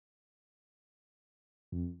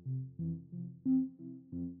As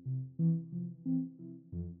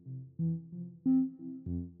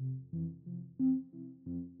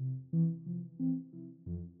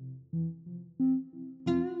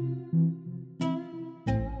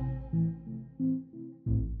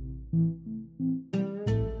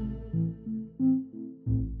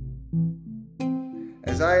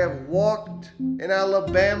I have walked in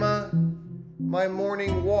Alabama my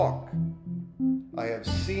morning walk, I have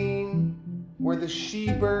seen where the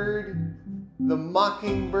she-bird, the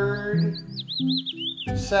mockingbird,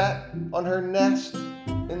 sat on her nest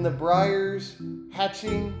in the briars,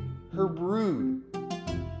 hatching her brood.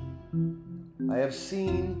 I have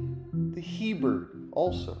seen the he-bird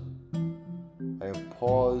also. I have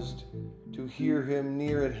paused to hear him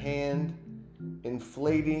near at hand,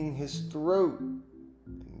 inflating his throat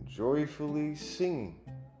and joyfully singing.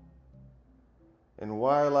 And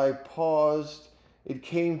while I paused, it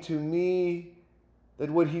came to me that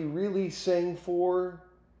what he really sang for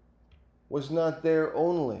was not there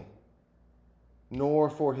only, nor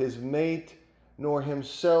for his mate, nor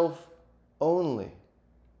himself only,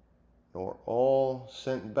 nor all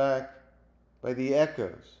sent back by the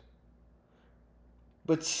echoes,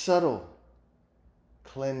 but subtle,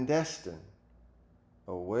 clandestine,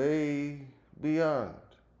 away beyond,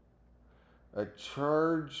 a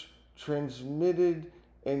charge transmitted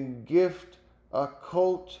and gift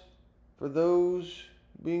occult for those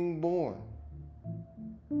being born.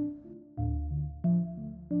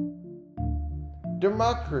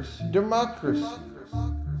 Democracy,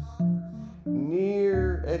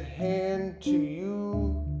 near at hand to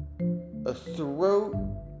you, a throat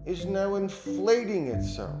is now inflating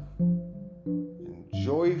itself and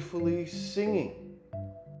joyfully singing.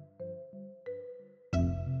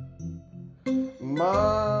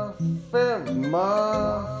 Ma femme,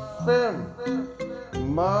 ma femme,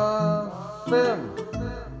 ma femme.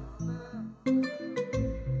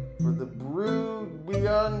 For the brood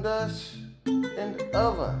beyond us and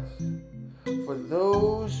of us, for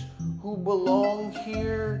those who belong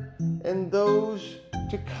here and those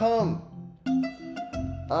to come.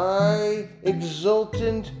 I,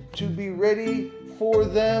 exultant to be ready for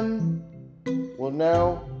them, will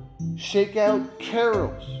now shake out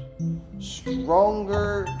carols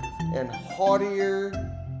stronger and haughtier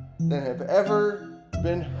than have ever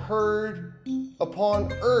been heard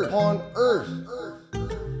upon earth.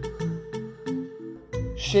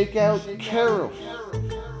 Shake out carols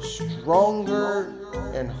stronger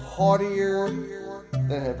and haughtier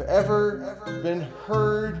than have ever been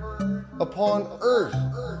heard upon earth.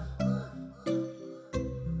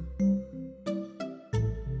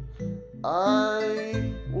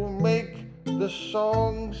 I will make the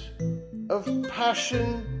songs of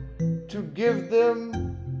passion to give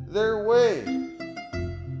them their way,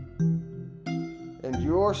 and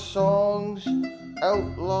your songs,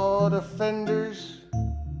 outlawed offenders,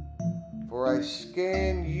 for I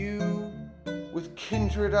scan you with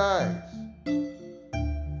kindred eyes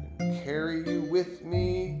and carry you with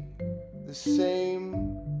me the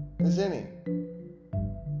same as any.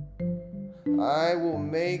 I will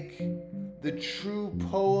make the true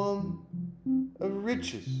poem of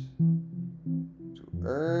riches, to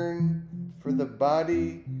earn for the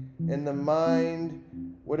body and the mind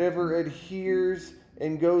whatever adheres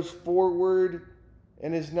and goes forward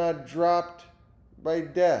and is not dropped by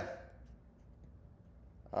death.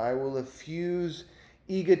 I will effuse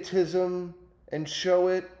egotism and show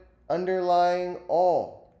it underlying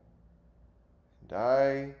all. And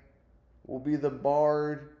I will be the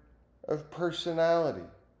bard of personality.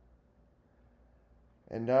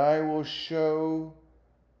 And I will show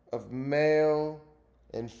of male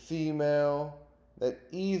and female that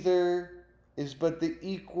either is but the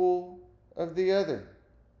equal of the other,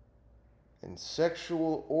 and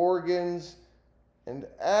sexual organs and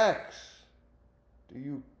acts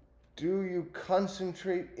do you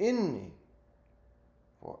concentrate in me,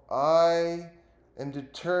 for I am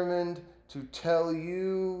determined to tell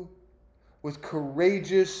you with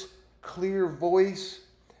courageous, clear voice,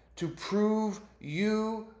 to prove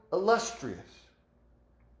you illustrious.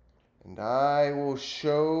 And I will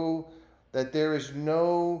show that there is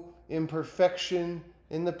no imperfection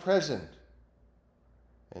in the present,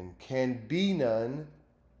 and can be none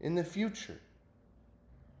in the future.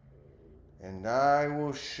 And I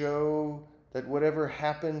will show that whatever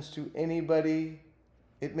happens to anybody,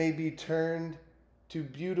 it may be turned to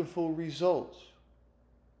beautiful results.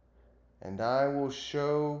 And I will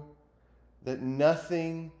show that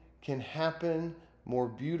nothing can happen more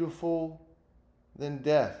beautiful than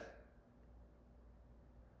death.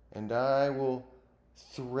 And I will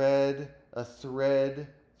thread a thread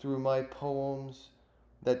through my poems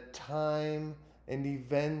that time and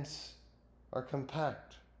events are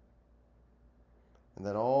compact, and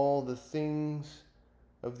that all the things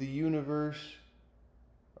of the universe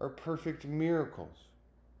are perfect miracles,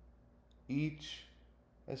 each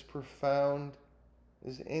as profound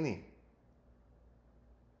as any.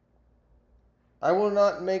 I will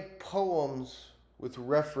not make poems with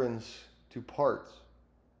reference to parts,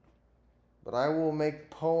 but I will make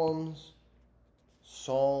poems,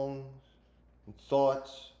 songs, and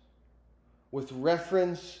thoughts with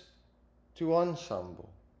reference to ensemble.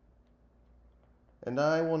 And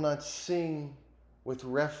I will not sing with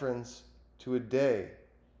reference to a day,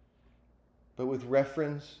 but with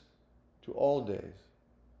reference to all days.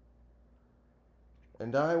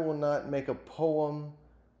 And I will not make a poem,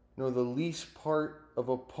 nor the least part of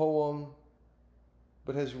a poem,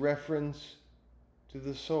 but has reference to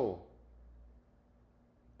the soul.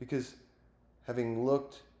 Because having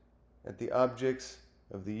looked at the objects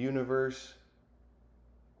of the universe,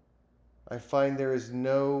 I find there is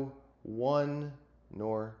no one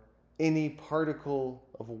nor any particle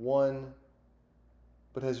of one,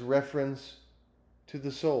 but has reference to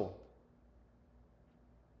the soul.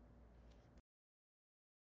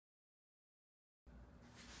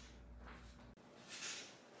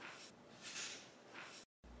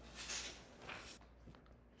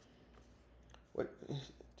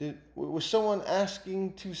 Was someone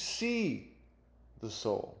asking to see the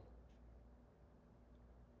soul?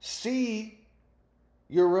 See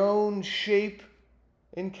your own shape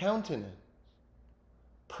and countenance,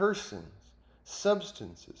 persons,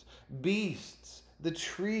 substances, beasts, the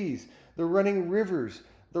trees, the running rivers,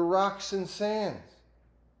 the rocks and sands.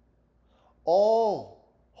 All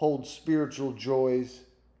hold spiritual joys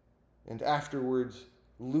and afterwards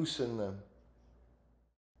loosen them.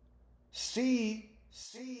 See.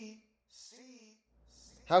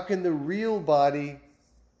 How can the real body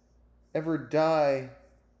ever die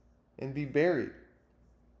and be buried?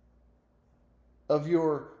 Of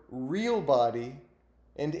your real body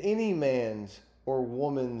and any man's or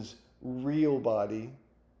woman's real body,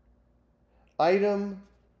 item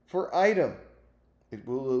for item, it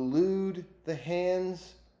will elude the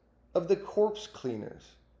hands of the corpse cleaners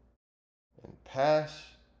and pass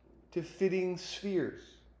to fitting spheres,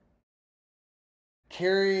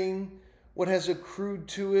 carrying what has accrued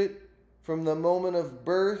to it from the moment of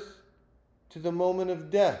birth to the moment of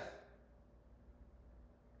death.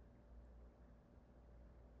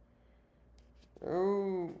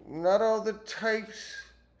 Oh, not all the types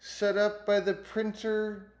set up by the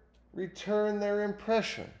printer return their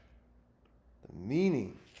impression, the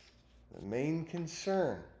meaning, the main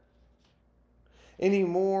concern, any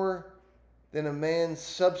more than a man's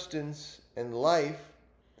substance and life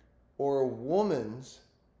or a woman's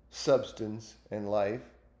substance and life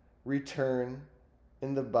return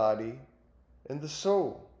in the body and the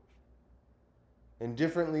soul, and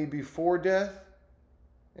differently before death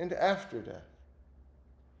and after death.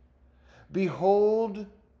 Behold,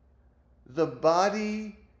 the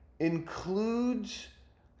body includes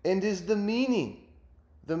and is the meaning,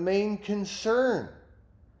 the main concern,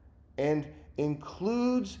 and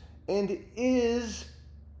includes and is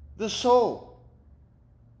the soul.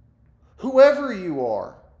 Whoever you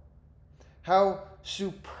are, how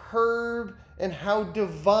superb and how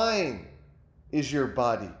divine is your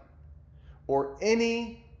body, or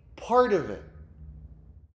any part of it.